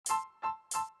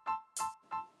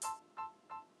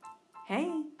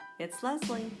It's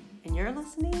Leslie, and you're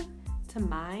listening to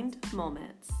Mind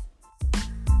Moments.